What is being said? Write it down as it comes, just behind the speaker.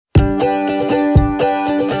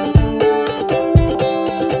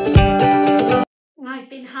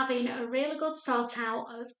having a really good sort out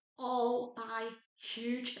of all my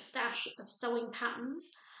huge stash of sewing patterns.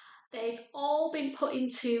 They've all been put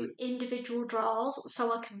into individual drawers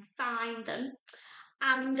so I can find them.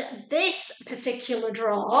 And this particular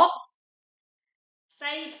drawer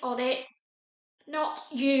says on it, not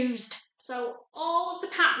used. So all of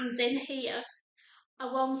the patterns in here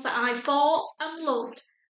are ones that I bought and loved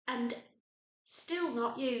and still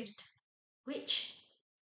not used, which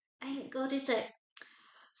ain't good, is it?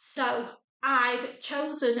 So I've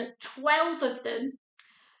chosen 12 of them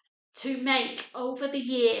to make over the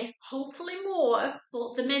year, hopefully more,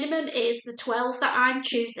 but the minimum is the 12 that I'm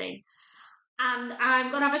choosing. And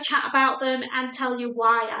I'm going to have a chat about them and tell you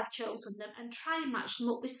why I've chosen them and try and match them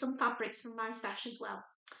up with some fabrics from my stash as well.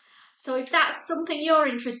 So if that's something you're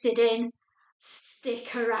interested in,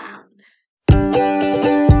 stick around.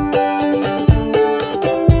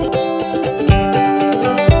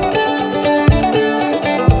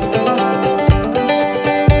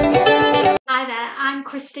 Hi there, I'm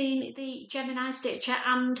Christine, the Gemini Stitcher,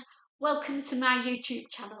 and welcome to my YouTube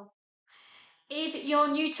channel. If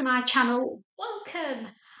you're new to my channel, welcome,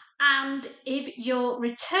 and if you're a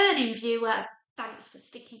returning viewer, thanks for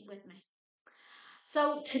sticking with me.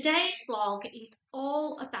 So today's vlog is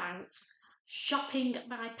all about shopping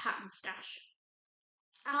my pattern stash.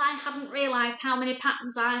 I hadn't realised how many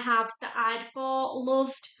patterns I had that I'd bought,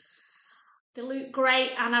 loved, they look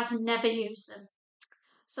great, and I've never used them.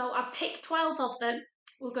 So I picked 12 of them.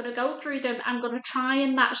 We're going to go through them. I'm going to try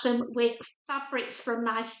and match them with fabrics from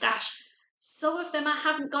my stash. Some of them I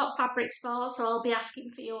haven't got fabrics for, so I'll be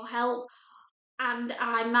asking for your help. And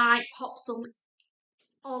I might pop some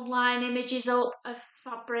online images up of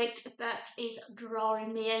fabric that is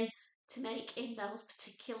drawing me in to make in those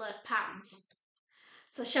particular patterns.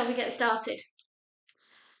 So shall we get started?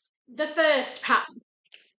 The first pattern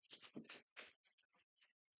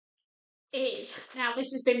is, now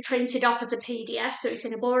this has been printed off as a PDF, so it's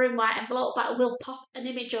in a boring white envelope, but I will pop an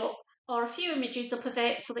image up or a few images up of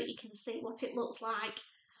it so that you can see what it looks like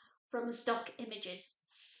from the stock images.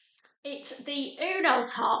 It's the Uno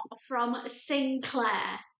top from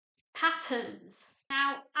Sinclair Patterns.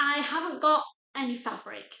 Now, I haven't got any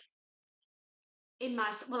fabric in my,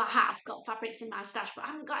 well, I have got fabrics in my stash, but I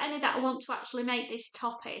haven't got any that I want to actually make this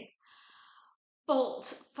top in.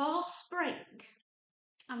 But for spring,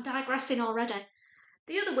 I'm digressing already.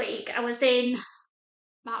 The other week I was in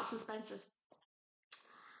Marks and Spencer's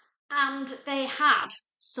and they had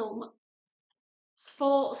some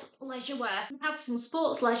sports leisure wear.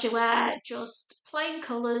 Just plain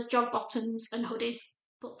colours, jog bottoms and hoodies.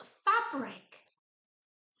 But the fabric,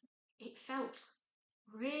 it felt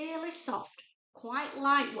really soft, quite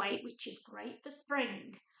lightweight, which is great for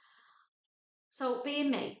spring. So being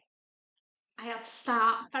me, I had to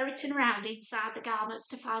start ferreting around inside the garments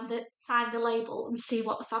to find the label and see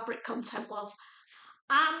what the fabric content was.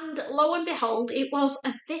 And lo and behold, it was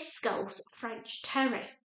a viscose French terry.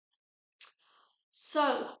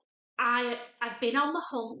 So I've been on the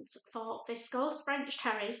hunt for viscose French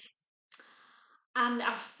terries, and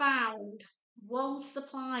I've found one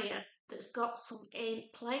supplier that's got some in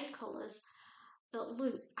plain colours that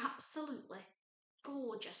look absolutely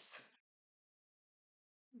gorgeous.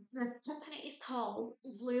 The company is called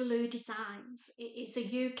Lulu Designs. It is a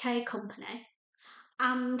UK company,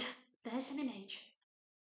 and there's an image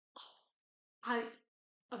out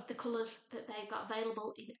of the colours that they've got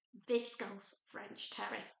available in viscose French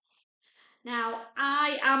terry. Now,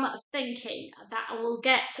 I am thinking that I will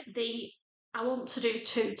get I want to do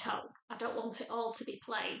two-tone. I don't want it all to be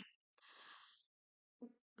plain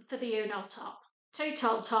for the Uno top.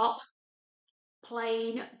 Two-tone top,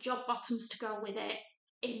 plain jog bottoms to go with it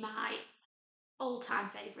in my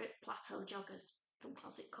all-time favourite plateau joggers from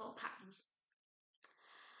Closet Core Patterns.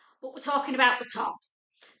 But we're talking about the top.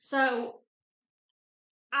 So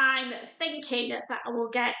I'm thinking that I will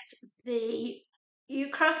get the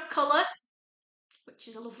ochre colour, which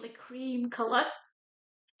is a lovely cream colour.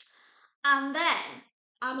 And then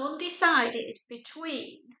I'm undecided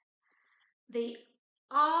between the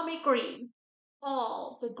army green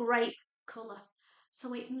or the grape colour.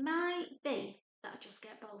 So it might be that I just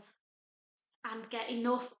get both and get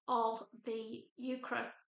enough of the ochre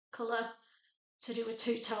colour to do a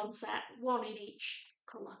two-tone set, one in each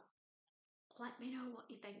colour. Let me know what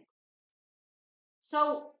you think.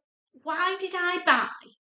 So why did I buy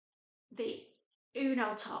the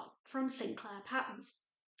Uno top from Sinclair Patterns?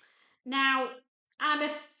 Now, I'm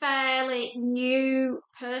a fairly new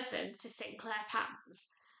person to Sinclair Patterns,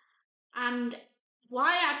 and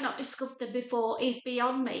why I've not discovered them before is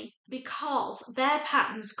beyond me, because their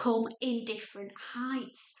patterns come in different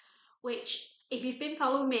heights, which if you've been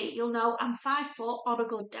following me, you'll know I'm 5 foot on a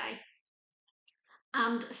good day.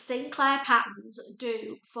 And Sinclair patterns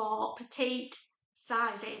do for petite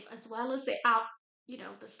sizes as well as the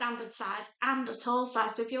the standard size and a tall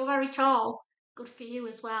size. So if you're very tall, good for you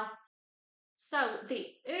as well. So the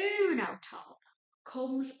Uno top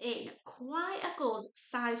comes in quite a good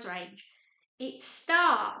size range. It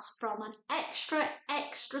starts from an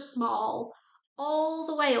extra small all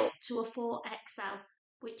the way up to a 4XL,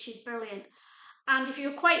 which is brilliant. And if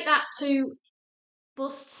you equate that to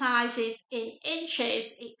bust sizes in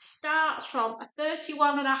inches, it starts from a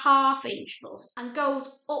 31.5-inch bust and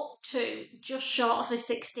goes up to just short of a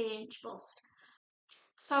 60-inch bust.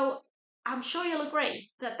 So I'm sure you'll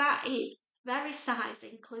agree that that is very size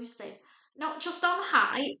inclusive, not just on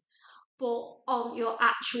height, but on your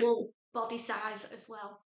actual body size as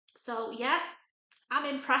well. So yeah, I'm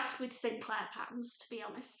impressed with Sinclair patterns, to be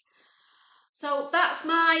honest. So that's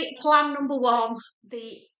my plan number 1,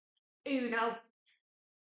 the Uno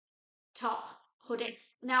top hoodie.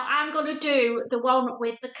 Now I'm going to do the one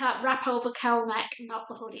with the wrap over cowl neck, not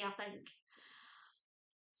the hoodie, I think.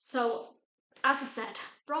 So, as I said,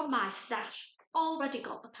 from my stash, already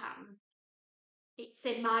got the pattern. It's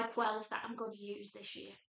in my 12 that I'm going to use this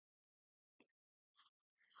year.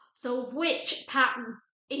 So which pattern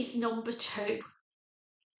is number 2?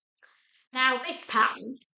 Now this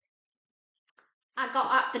pattern I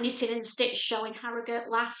got at the Knitting and Stitch show in Harrogate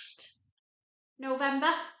last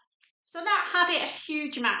November. So that had it a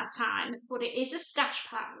huge amount of time, but it is a stash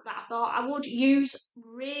pattern that I thought I would use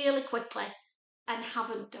really quickly and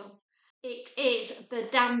haven't done. It is the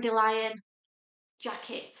Dandilion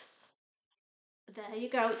Jacket. There you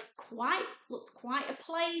go. Looks quite a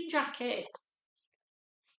plain jacket.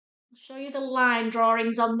 I'll show you the line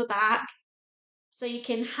drawings on the back. So you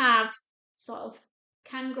can have sort of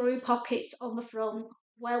kangaroo pockets on the front,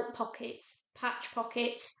 welt pockets, patch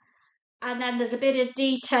pockets, and then there's a bit of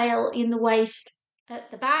detail in the waist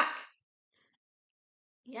at the back.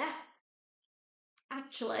 Yeah.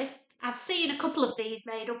 Actually, I've seen a couple of these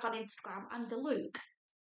made up on Instagram and they look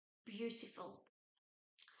beautiful.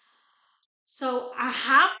 So I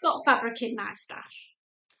have got fabric in my stash.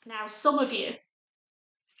 Now, some of you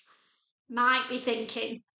might be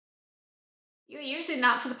thinking, you're using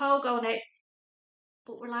that for the pogo knit,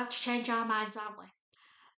 but we're allowed to change our minds, aren't we?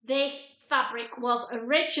 This fabric was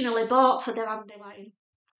originally bought for the Dandelion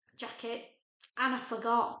Jacket and I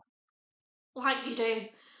forgot, like you do.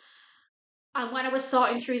 And when I was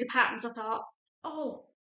sorting through the patterns, I thought, oh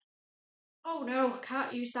no, I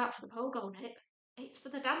can't use that for the pogo knit. It's for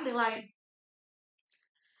the Dandelion.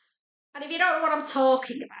 And if you don't know what I'm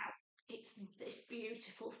talking about, it's this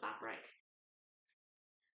beautiful fabric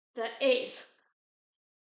that is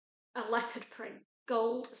a leopard print,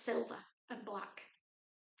 gold, silver and black.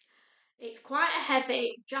 It's quite a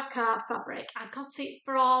heavy jacquard fabric. I got it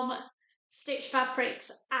from Stitch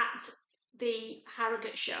Fabrics at the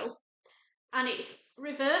Harrogate show. And it's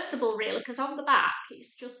reversible really, because on the back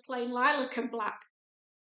it's just plain lilac and black.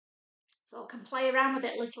 So I can play around with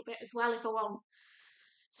it a little bit as well if I want.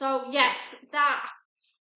 So yes, that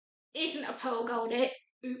isn't a pogo knit.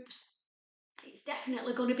 Oops. It's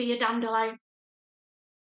definitely going to be a dandelion.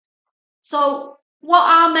 So what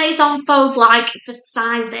are Maison Fauve like for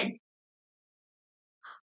sizing?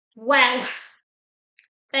 Well,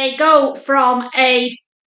 they go from a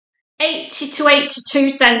 80 to 82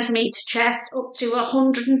 centimetre chest up to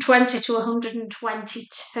 120 to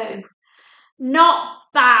 122. Not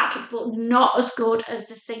bad, but not as good as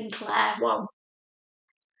the Sinclair one.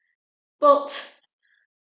 But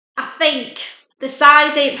I think the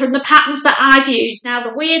sizing from the patterns that I've used, now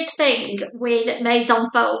the weird thing with Maison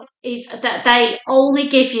Fauve is that they only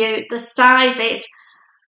give you the sizes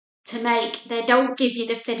to make, they don't give you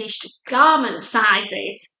the finished garment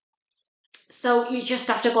sizes. So you just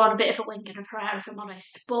have to go on a bit of a wing and a prayer, if I'm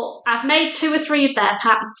honest. But I've made 2 or 3 of their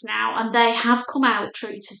patterns now and they have come out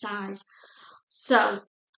true to size. So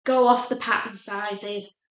go off the pattern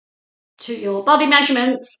sizes to your body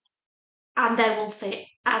measurements and they will fit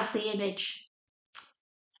as the image.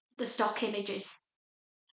 The stock images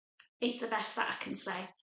is the best that I can say.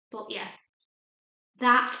 But yeah,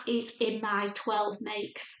 that is in my 12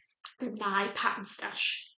 makes in my pattern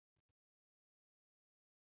stash.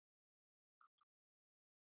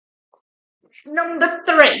 Number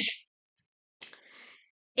 3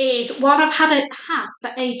 is one I've had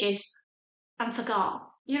for ages and forgot.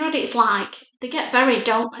 You know what it's like? They get buried,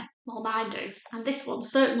 don't they? Well, mine do. And this one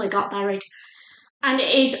certainly got buried. And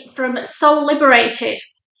it is from Soul Liberated.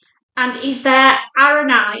 And is their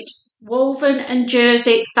Arenite woven and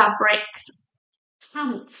jersey fabrics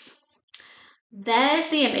pants. There's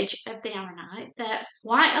the image of the Arenite. They're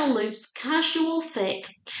quite a loose, casual fit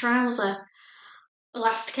trouser.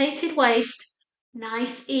 Elasticated waist,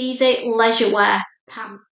 nice, easy leisure wear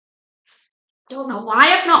pant. Don't know why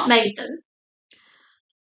I've not made them.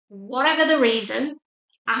 Whatever the reason,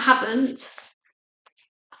 I haven't.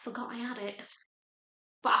 I forgot I had it.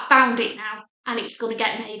 But I found it now and it's going to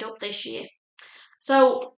get made up this year.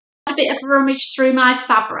 So a bit of rummage through my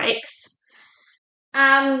fabrics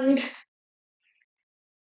and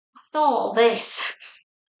I thought this.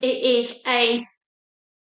 It is a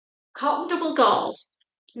cotton double gauze.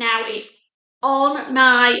 Now it's on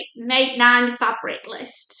my Make 9 fabric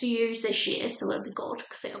list to use this year, so it'll be good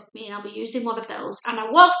because it'll mean I'll be using one of those. And I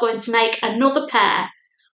was going to make another pair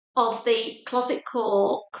of the Closet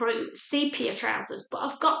Core Crew sepia trousers, but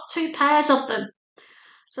I've got 2 pairs of them.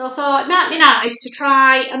 So I thought it might be nice to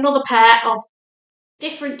try another pair of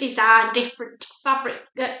different design, different fabric,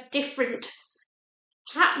 different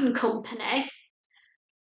pattern company.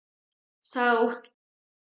 So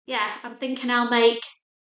yeah, I'm thinking I'll make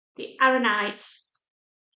the Arenites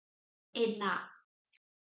in that.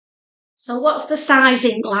 So what's the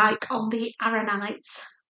sizing like on the Arenites?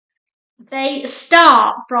 They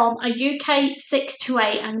start from a UK 6 to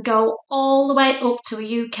 8 and go all the way up to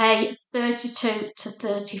a UK 32 to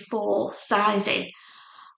 34 sizing.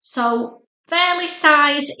 So fairly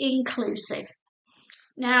size inclusive.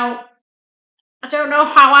 Now, I don't know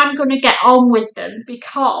how I'm going to get on with them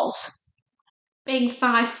because being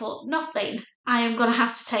 5 foot nothing, I am going to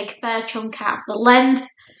have to take a fair chunk out of the length.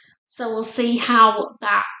 So we'll see how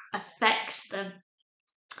that affects them.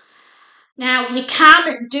 Now, you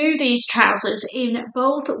can do these trousers in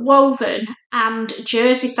both woven and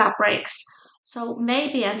jersey fabrics. So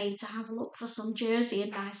maybe I need to have a look for some jersey in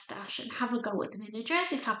my stash and have a go with them in a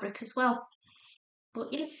jersey fabric as well.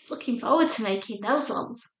 But yeah, looking forward to making those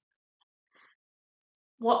ones.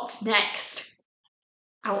 What's next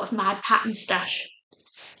out of my pattern stash?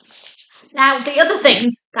 Now, the other thing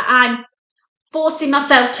that I'm forcing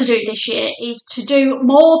myself to do this year is to do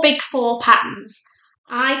more Big 4 patterns.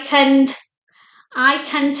 I tend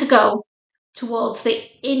to go towards the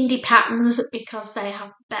indie patterns because they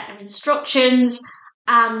have better instructions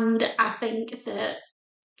and I think that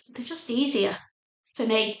they're just easier for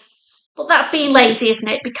me. But that's being lazy, isn't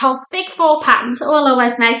it? Because the Big 4 patterns, oh hello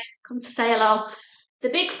Esme, come to say hello. The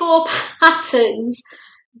Big 4 patterns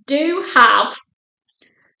do have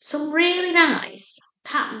some really nice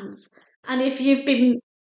patterns. And if you've been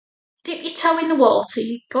dip your toe in the water,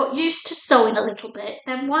 you got used to sewing a little bit,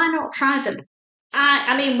 then why not try them?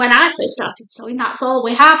 I mean, when I first started sewing, that's all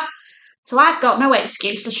we had. So I've got no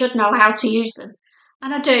excuse. I should know how to use them.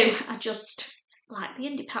 And I do. I just like the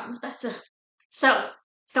indie patterns better. So,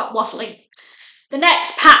 stop waffling. The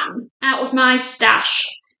next pattern out of my stash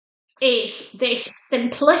is this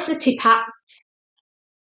Simplicity pattern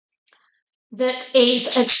that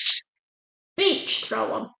is a beach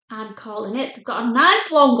throw-on, I'm calling it. They've got a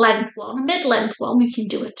nice long length one, a mid-length one. We can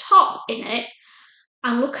do a top in it.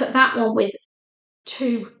 And look at that one with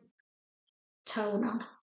 2 tone on.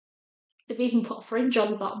 They've even put a fringe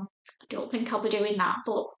on the bottom. I don't think I'll be doing that,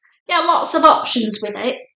 but yeah, lots of options with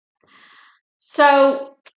it.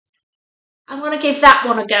 So I'm going to give that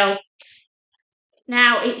one a go.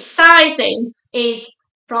 Now, its sizing is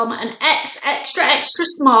from an extra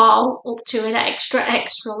small up to an extra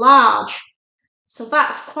large. So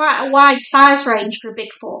that's quite a wide size range for a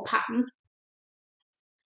Big 4 pattern.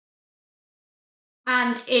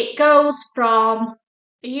 And it goes from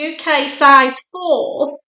a UK size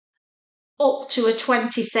 4 up to a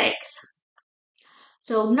 26.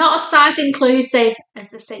 So not as size inclusive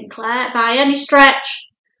as the Sinclair by any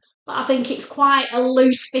stretch, but I think it's quite a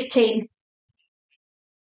loose fitting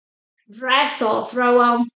dress or throw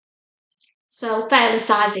on. So fairly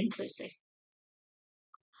size inclusive.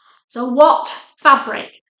 So what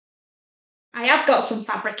fabric? I have got some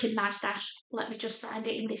fabric in my stash. Let me just find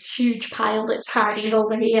it in this huge pile that's hiding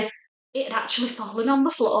over here. It had actually fallen on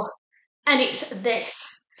the floor. And it's this.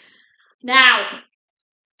 Now,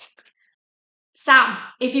 Sam,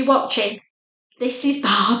 if you're watching, this is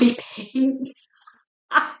Barbie pink.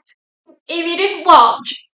 If you didn't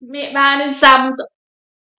watch mine and Sam's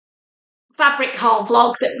fabric haul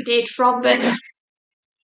vlog that we did from Butterick,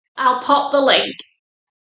 I'll pop the link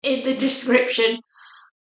in the description.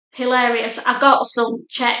 Hilarious. I got some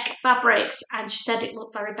check fabrics and she said it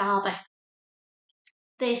looked very Barbie.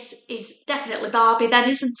 This is definitely Barbie then,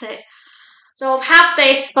 isn't it? So I've had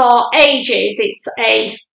this for ages. It's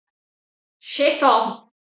a chiffon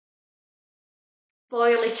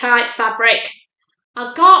foily type fabric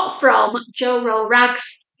I got from Jo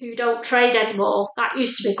Rags who don't trade anymore. That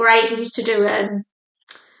used to be great. They used to do a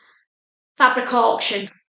fabric auction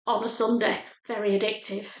on a Sunday. Very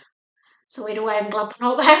addictive. So in a way, I'm glad they're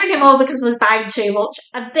not there anymore because I was buying too much.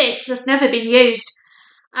 And this has never been used.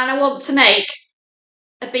 And I want to make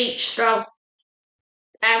a beach stroll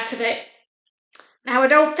out of it. Now, I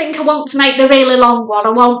don't think I want to make the really long one.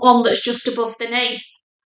 I want one that's just above the knee.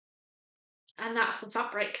 And that's the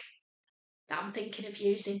fabric that I'm thinking of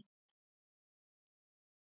using.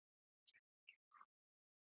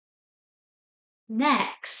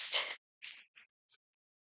 Next.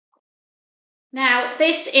 Now,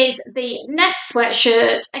 this is the Nest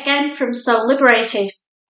sweatshirt, again from Sew Liberated.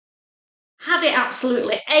 Had it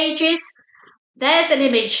absolutely ages. There's an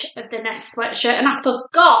image of the Nest sweatshirt, and I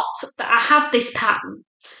forgot that I had this pattern.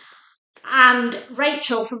 And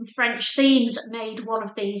Rachel from French Seams made one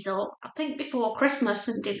of these up, I think before Christmas,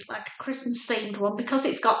 and did like a Christmas themed one because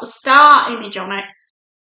it's got the star image on it.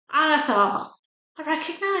 And I thought, I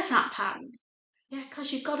recognise that pattern. Yeah,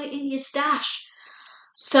 because you've got it in your stash.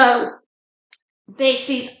 So this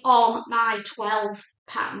is on my 12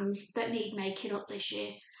 patterns that need making up this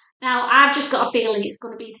year. Now, I've just got a feeling it's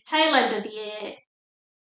going to be the tail end of the year, a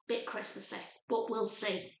bit Christmassy, but we'll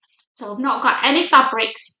see. So I've not got any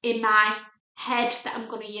fabrics in my head that I'm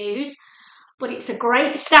going to use, but it's a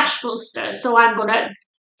great stash buster. So I'm going to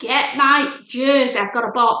get my jersey. I've got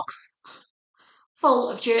a box full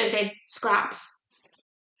of jersey scraps.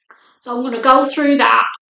 So I'm going to go through that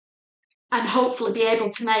and hopefully be able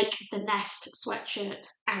to make the Nest sweatshirt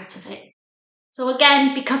out of it. So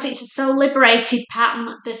again, because it's a Sew Liberated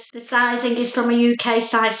pattern, the sizing is from a UK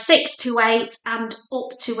size 6 to 8 and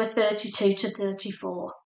up to a 32 to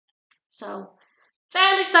 34. So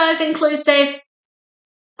fairly size inclusive,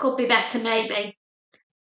 could be better maybe.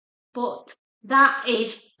 But that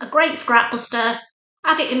is a great scrap buster.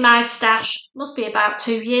 Had it in my stash, must be about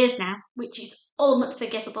 2 years now, which is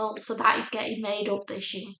unforgivable. So that is getting made up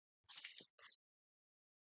this year.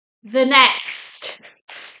 The next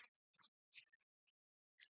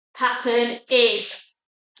pattern is,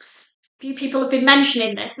 a few people have been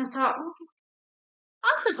mentioning this, and I thought,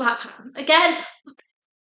 I like that pattern. Again,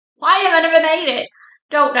 why have I never made it?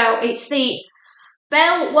 Don't know. It's the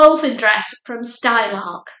Belle woven dress from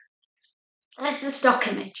Stylearc. There's the stock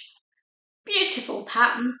image. Beautiful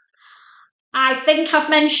pattern. I think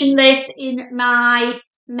I've mentioned this in my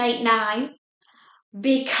Make 9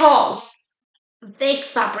 because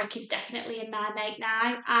this fabric is definitely in my Make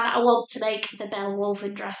 9 and I want to make the Belle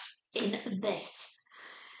woven dress in this.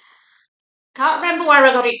 Can't remember where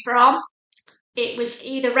I got it from. It was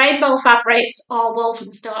either Rainbow Fabrics or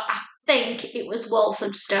Walthamstow. I think it was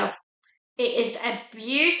Walthamstow. It is a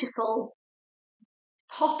beautiful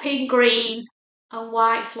popping green and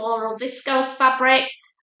white floral viscose fabric,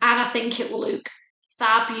 and I think it will look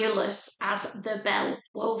fabulous as the Belle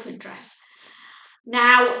woven dress.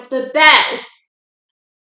 Now, the Belle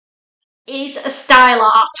is a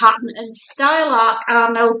Stylearc pattern, and Stylearc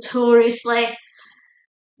are notoriously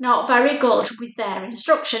not very good with their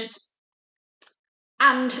instructions.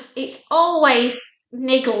 And it's always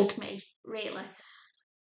niggled me, really.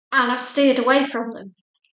 And I've steered away from them.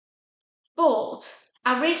 But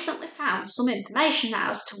I recently found some information now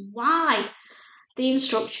as to why the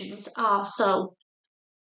instructions are so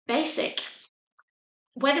basic.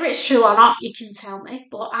 Whether it's true or not, you can tell me,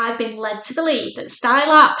 but I've been led to believe that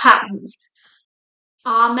Stylearc patterns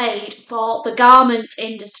are made for the garment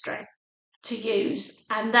industry to use,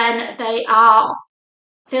 and then they are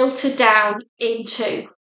filtered down into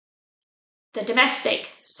the domestic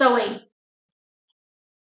sewing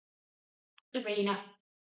arena.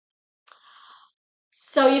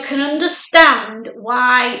 So you can understand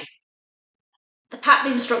why the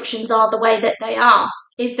pattern instructions are the way that they are.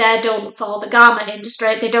 If they're done for the garment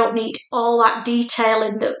industry, they don't need all that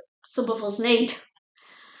detailing that some of us need.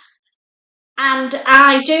 And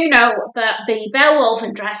I do know that the Belle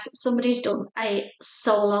woven dress, somebody's done a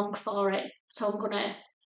sew along for it. So I'm going to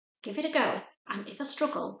give it a go. And if I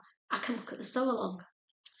struggle, I can look at the sew along.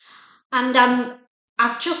 And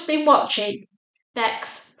I've just been watching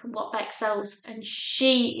Bex from What Bex Sews, and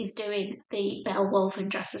she is doing the Belle woven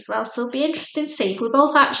dress as well. So it'll be interesting to see if we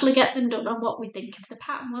both actually get them done and what we think of the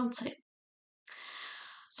pattern, won't it?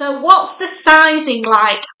 So what's the sizing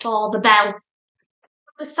like for the Belle?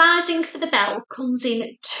 The sizing for the Belle comes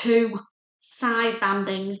in 2 size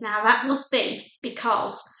bandings. Now that must be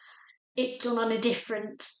because it's done on a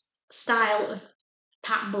different style of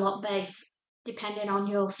pattern block base depending on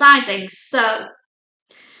your sizing. So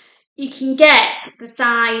you can get the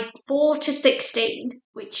size 4 to 16,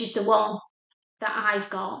 which is the one that I've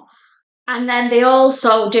got, And then they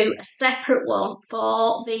also do a separate one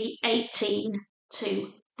for the 18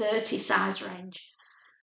 to 30 size range.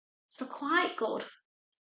 So quite good.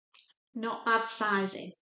 Not bad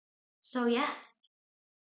sizing. So yeah,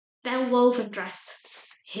 Belle woven dress.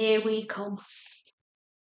 Here we come.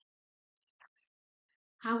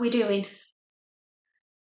 How are we doing?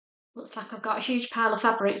 Looks like I've got a huge pile of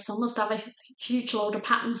fabric, so I must have a huge load of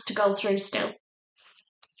patterns to go through still.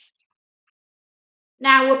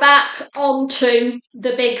 Now we're back onto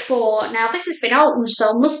the big four. Now this has been opened,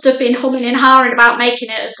 so must have been humming and hawing about making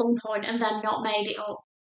it at some point and then not made it up.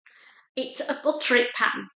 It's a Butterick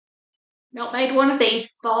pattern. Not made one of these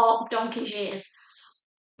for donkey's years.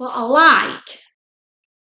 But I like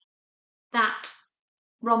that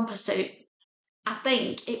romper suit. I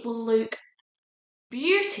think it will look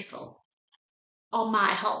beautiful on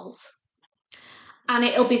my holes. And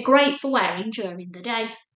it'll be great for wearing during the day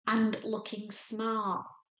and looking smart.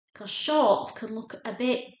 Because shorts can look a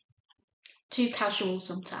bit too casual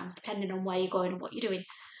sometimes, depending on where you're going and what you're doing.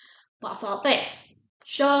 But I thought this,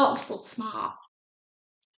 shorts but smart.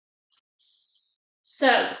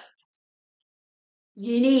 So,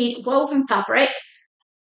 you need woven fabric.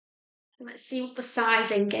 Let's see what the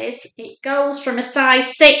sizing is. It goes from a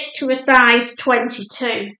size 6 to a size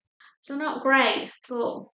 22. So not great,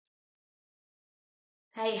 but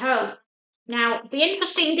hey ho. Now, the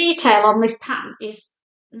interesting detail on this pattern is,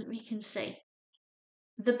 we can see,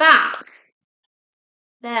 the back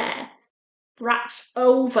there wraps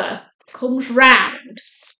over, comes round,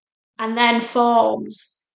 and then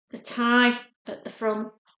forms the tie at the front.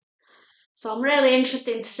 So I'm really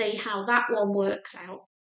interested to see how that one works out.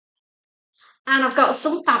 And I've got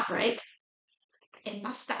some fabric in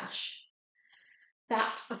my stash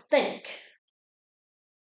that I think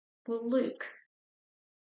will look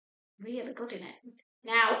really good in it.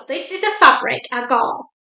 Now, this is a fabric I got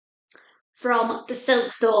from the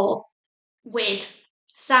silk store with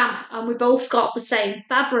Sam, and we both got the same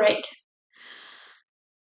fabric.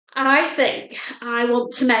 I think I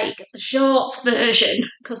want to make the shorts version,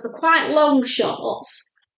 because they're quite long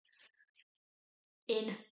shorts,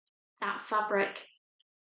 in that fabric.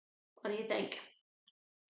 What do you think?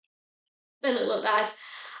 Will it look nice?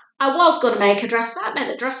 I was going to make a dress, I made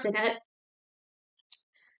a dress in it,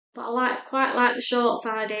 but I quite like the shorts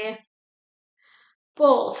idea.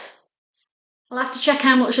 But I'll have to check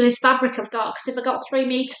how much of this fabric I've got, because if I got 3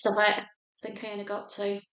 metres of it, I think I only got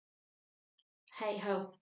 2. Hey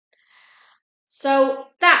ho. So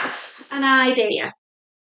that's an idea.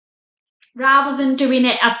 Rather than doing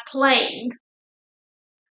it as plain,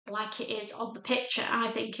 like it is on the picture,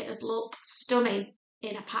 I think it would look stunning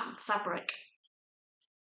in a patterned fabric.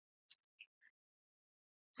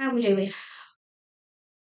 How are we doing?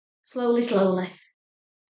 Slowly, slowly.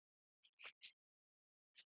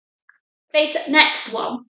 This next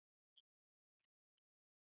one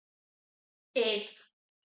is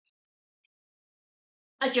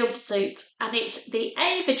a jumpsuit, and it's the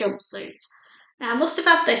Ava jumpsuit. Now I must have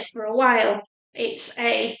had this for a while. It's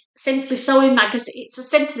a Simply Sewing magazine. It's a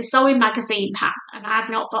Simply Sewing magazine pattern, and I've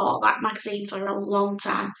not bought that magazine for a long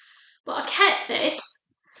time. But I kept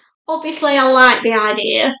this. Obviously, I like the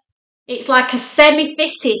idea. It's like a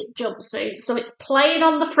semi-fitted jumpsuit, so it's plain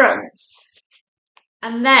on the front,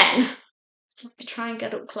 and then let me try and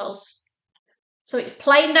get up close. So it's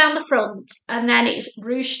plain down the front, and then it's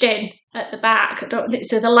ruched in at the back. I don't think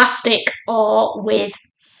it's with elastic or with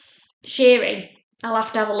shearing. I'll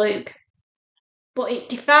have to have a look. But it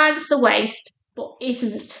defines the waist, but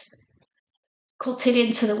isn't cutting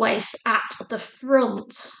into the waist at the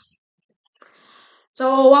front.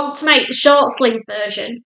 So I want to make the short sleeve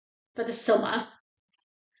version for the summer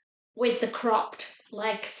with the cropped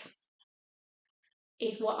legs,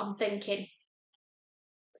 is what I'm thinking.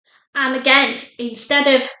 And again, instead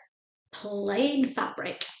of plain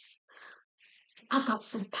fabric, I've got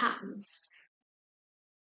some patterns.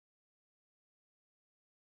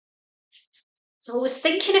 So I was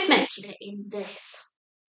thinking of making it in this.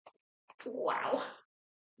 Wow.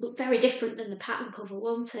 Look very different than the pattern cover,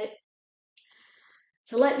 won't it?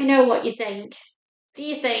 So let me know what you think. Do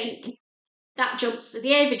you think that jumpsuit,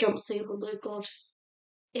 the Ava jumpsuit, will look good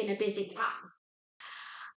in a busy pattern?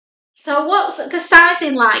 So what's the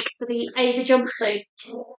sizing like for the Ava jumpsuit?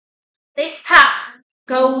 This pattern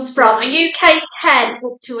goes from a UK 10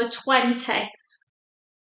 up to a 20.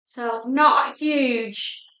 So not a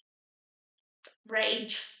huge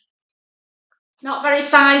range. Not very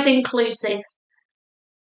size inclusive.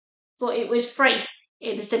 But it was free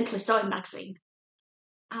in the Simply Sewing magazine.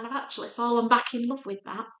 And I've actually fallen back in love with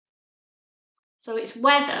that. So it's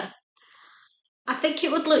whether I think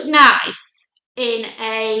it would look nice in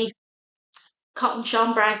a cotton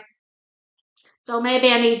chambray. So maybe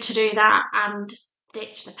I need to do that and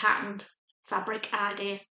ditch the patterned fabric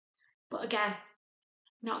idea. But again,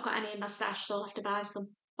 not got any in my stash, so I'll have to buy some.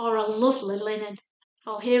 Or a lovely linen.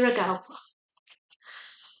 Oh, here I go.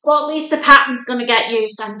 Well, at least the pattern's going to get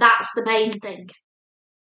used, and that's the main thing.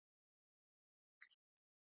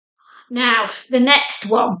 Now, the next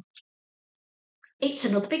one. It's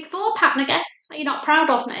another big 4 pattern again. Are you not proud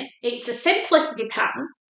of me? It's a simplicity pattern.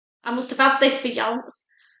 I must have had this for yonks.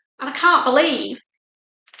 And I can't believe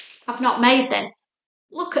I've not made this.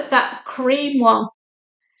 Look at that cream one.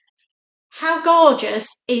 How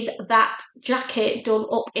gorgeous is that jacket done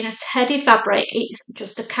up in a teddy fabric? It's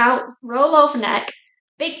just a roll over neck,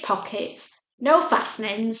 big pockets, no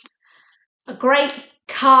fastenings, a great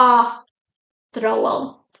car throw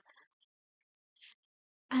on.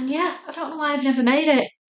 And yeah, I don't know why I've never made it.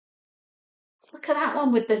 Look at that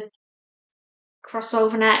one with the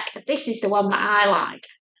crossover neck. This is the one that I like.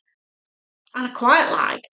 And I quite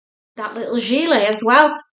like that little gilet as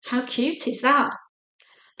well. How cute is that?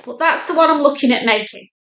 But that's the one I'm looking at making.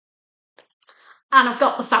 And I've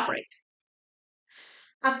got the fabric.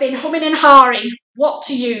 I've been humming and hawing what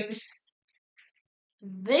to use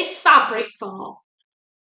this fabric for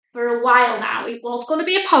a while now. It was going to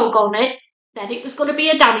be a pogo knit, then it was going to be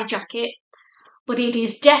a Danny jacket, but it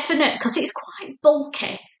is definite, because it's quite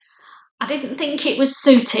bulky. I didn't think it was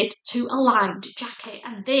suited to a lined jacket,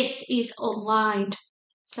 and this is unlined.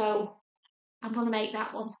 So I'm going to make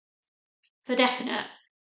that one for definite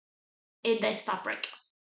in this fabric.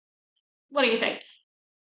 What do you think?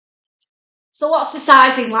 So what's the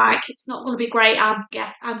sizing like? It's not going to be great,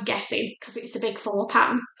 I'm guessing, because it's a big 4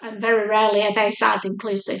 pattern, and very rarely are they size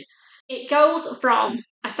inclusive. It goes from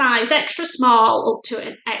a size extra small up to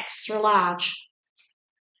an extra large.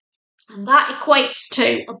 And that equates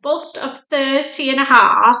to a bust of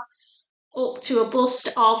 30.5 up to a bust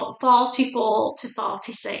of 44 to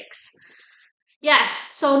 46. Yeah,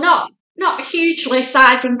 so not hugely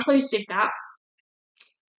size inclusive that.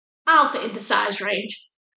 I'll fit in the size range.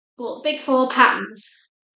 But big 4 patterns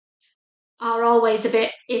are always a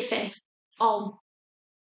bit iffy on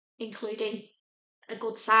including a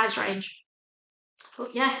good size range.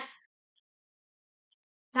 But yeah,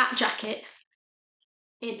 that jacket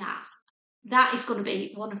in that is going to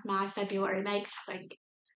be one of my February makes, I think,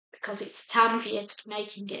 because it's the time of year to be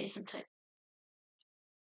making it, isn't it?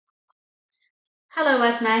 Hello,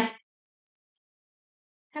 Esme.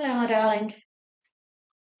 Hello, my darling.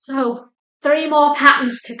 So 3 more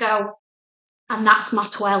patterns to go, and that's my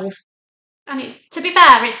 12. And it's, to be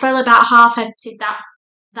fair, it's probably about half emptied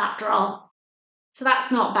that drawer. So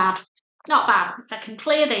that's not bad. Not bad. If I can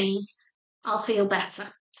clear these, I'll feel better.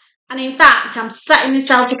 And in fact, I'm setting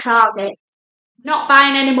myself a target, not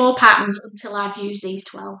buying any more patterns until I've used these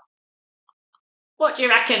 12. What do you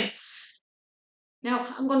reckon? No,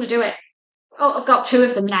 I'm going to do it. Oh, I've got 2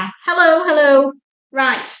 of them now. Hello, hello.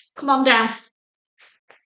 Right, come on down.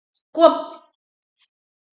 Go on.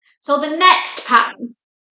 So the next pattern,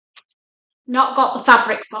 not got the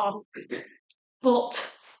fabric for,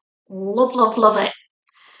 but love it.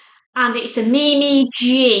 And it's a Mimi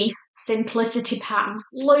G simplicity pattern.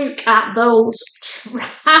 Look at those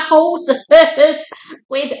trousers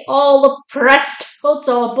with all the pressed hoods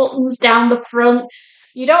or buttons down the front.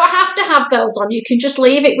 You don't have to have those on. You can just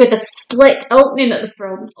leave it with a slit opening at the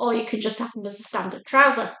front, or you can just have them as a standard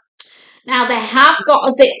trouser. Now, they have got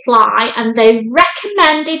a zip fly, and they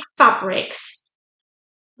recommended fabrics.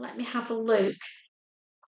 Let me have a look.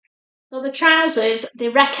 So the trousers, they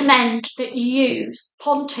recommend that you use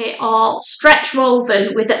ponte or stretch woven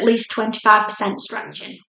with at least 25%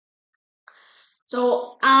 stretching.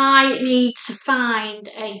 So I need to find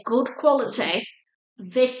a good quality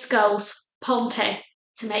viscose ponte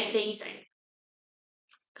to make these in,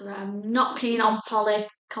 because I'm not keen on poly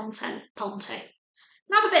content ponte.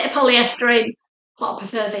 I have a bit of polyester in, but I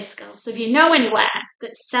prefer viscose. So if you know anywhere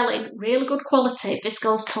that's selling really good quality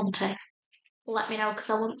viscose ponte, let me know, because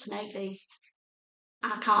I want to make these.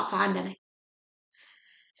 I can't find any.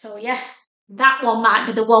 So yeah, that one might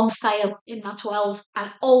be the one fail in my 12,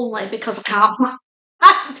 and only because I can't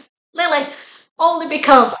find Lily, only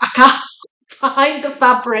because I can't find the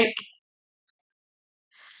fabric.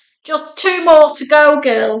 Just 2 more to go,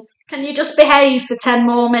 girls. Can you just behave for 10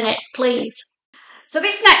 more minutes, please? So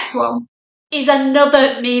this next one is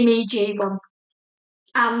another Mimi G one,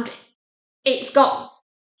 and it's got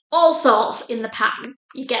all sorts in the pattern.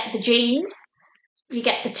 You get the jeans, you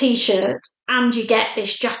get the t-shirt, and you get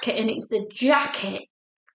this jacket, and it's the jacket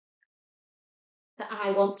that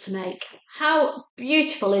I want to make. How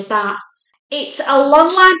beautiful is that? It's a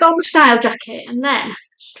long line bomber style jacket, and then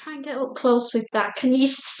Just try and get up close with that. Can you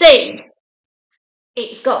see?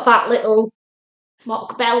 It's got that little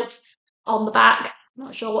mock belt on the back.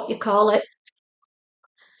 Not sure what you call it.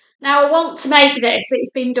 Now I want to make this.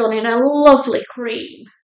 It's been done in a lovely cream,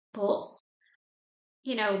 but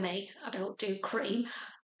you know me, I don't do cream.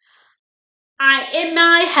 In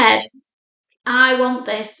my head, I want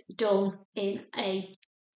this done in a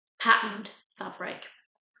patterned fabric.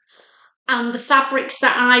 And the fabrics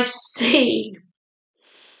that I've seen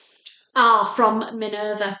are from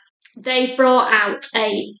Minerva. They've brought out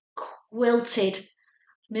a quilted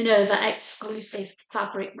Minerva exclusive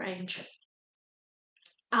fabric range.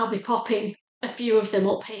 I'll be popping a few of them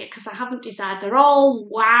up here because I haven't decided. They're all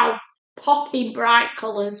wow, poppy bright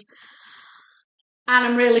colours. And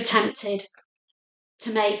I'm really tempted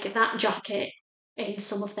to make that jacket in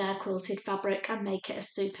some of their quilted fabric and make it a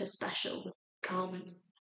super special garment.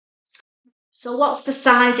 So what's the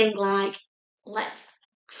sizing like? Let's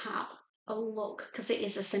have a look because it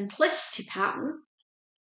is a simplicity pattern.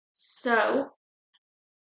 So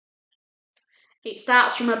it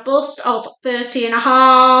starts from a bust of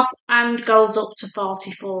 30.5 and goes up to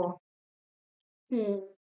 44.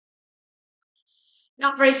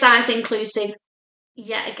 Not very size inclusive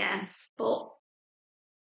yet again, but a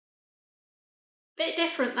bit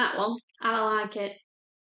different that one, and I like it.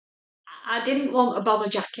 I didn't want a bomber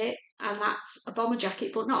jacket, and that's a bomber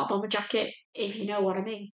jacket, but not a bomber jacket, if you know what I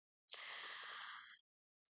mean.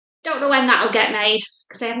 Don't know when that'll get made,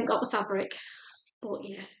 because I haven't got the fabric, but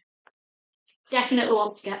yeah. Definitely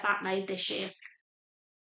want to get that made this year.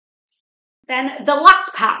 Then the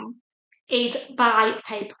last pattern is by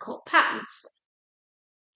Papercut Patterns.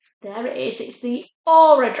 There it is, it's the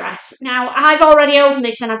Aura dress. Now, I've already opened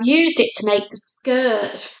this and I've used it to make the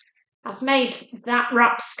skirt. I've made that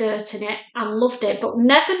wrap skirt in it and loved it, but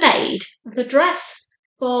never made the dress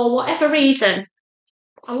for whatever reason.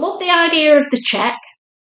 I love the idea of the check,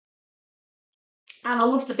 and I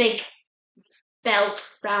love the big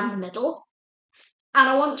belt round the middle, and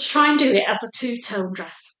I want to try and do it as a two-tone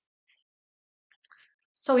dress.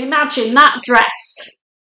 So imagine that dress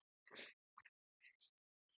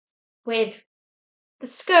with the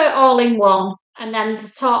skirt all in one, and then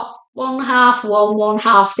the top one half one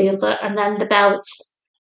half the other, and then the belt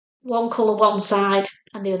one colour one side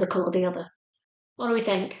and the other colour the other. What do we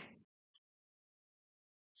think?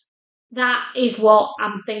 That is what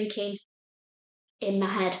I'm thinking in my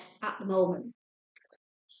head at the moment.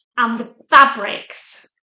 And the fabrics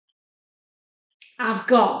I've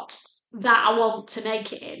got that I want to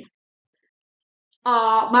make it in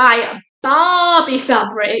are my Barbie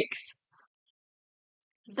fabrics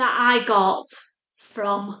that I got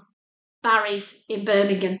from Barry's in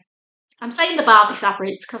Birmingham. I'm saying the Barbie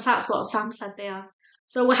fabrics because that's what Sam said they are.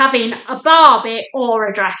 So we're having a Barbie or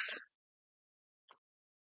a dress.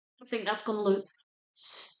 I think that's going to look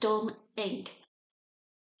stunning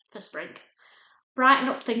for spring. Brighten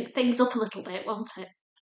up things up a little bit, won't it?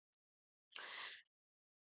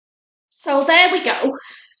 So there we go.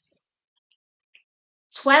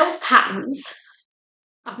 12 patterns.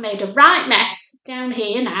 I've made a right mess down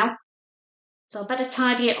here now, so I better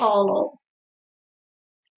tidy it all up.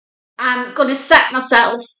 I'm going to set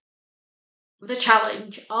myself the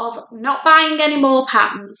challenge of not buying any more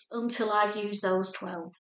patterns until I've used those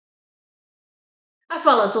 12. As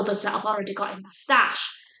well as others that I've already got in my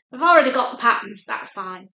stash. I've already got the patterns, that's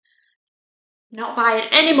fine. Not buying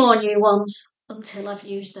any more new ones until I've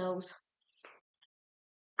used those.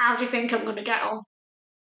 How do you think I'm going to get on?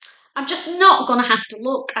 I'm just not going to have to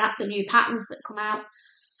look at the new patterns that come out.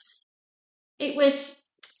 It was,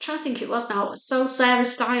 I'm trying to think who it was now, it was So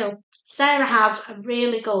Sarah's Style. Sarah has a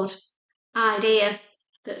really good idea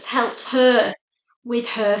that's helped her with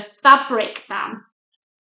her fabric ban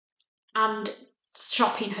and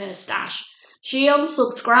shopping her stash. She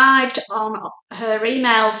unsubscribed on her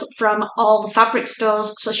emails from all the fabric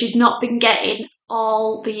stores, so she's not been getting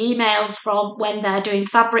all the emails from when they're doing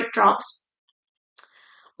fabric drops,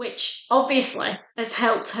 which obviously has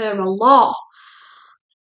helped her a lot.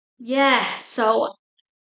 Yeah, so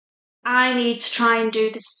I need to try and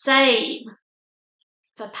do the same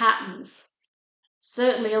for patterns.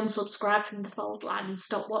 Certainly unsubscribe from the fold line and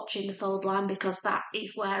stop watching the fold line because that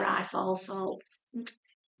is where I fall.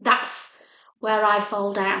 That's where I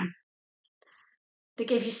fall down. They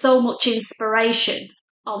give you so much inspiration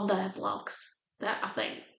on their vlogs that I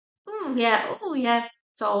think, oh yeah.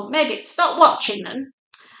 So maybe stop watching them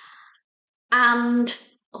and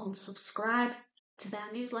unsubscribe to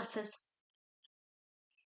their newsletters.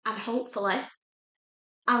 And hopefully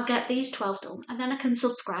I'll get these 12 done and then I can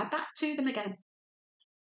subscribe back to them again.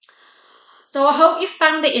 So I hope you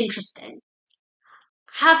found it interesting.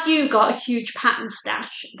 Have you got a huge pattern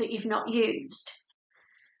stash that you've not used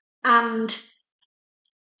and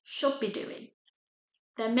should be doing?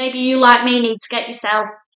 Then maybe you, like me, need to get yourself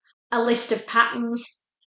a list of patterns,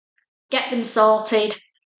 get them sorted,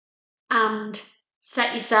 and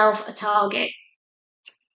set yourself a target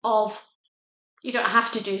of, you don't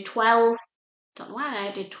have to do 12. Don't know why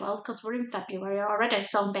I did 12 because we're in February already,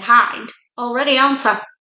 so I'm behind already, aren't I?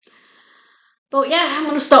 But yeah, I'm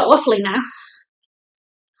going to stop waffling now.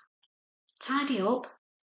 Tidy up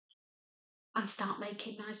and start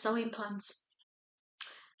making my sewing plans.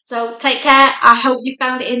 So take care. I hope you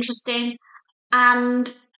found it interesting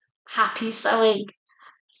and happy sewing.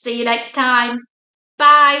 See you next time.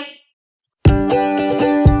 Bye.